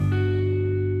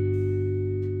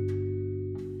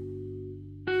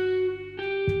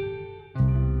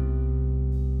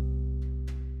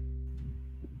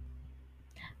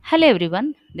Hello,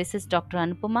 everyone. This is Dr.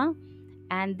 Anupama,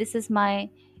 and this is my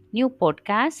new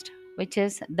podcast, which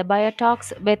is the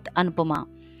Biotalks with Anupama.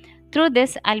 Through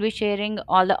this, I'll be sharing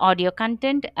all the audio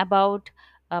content about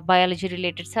biology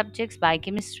related subjects,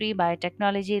 biochemistry,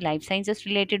 biotechnology, life sciences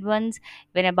related ones,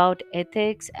 even about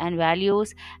ethics and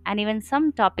values, and even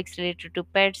some topics related to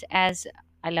pets, as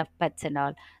I love pets and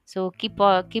all. So keep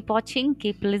watching,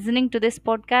 keep listening to this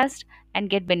podcast, and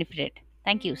get benefited.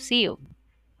 Thank you. See you.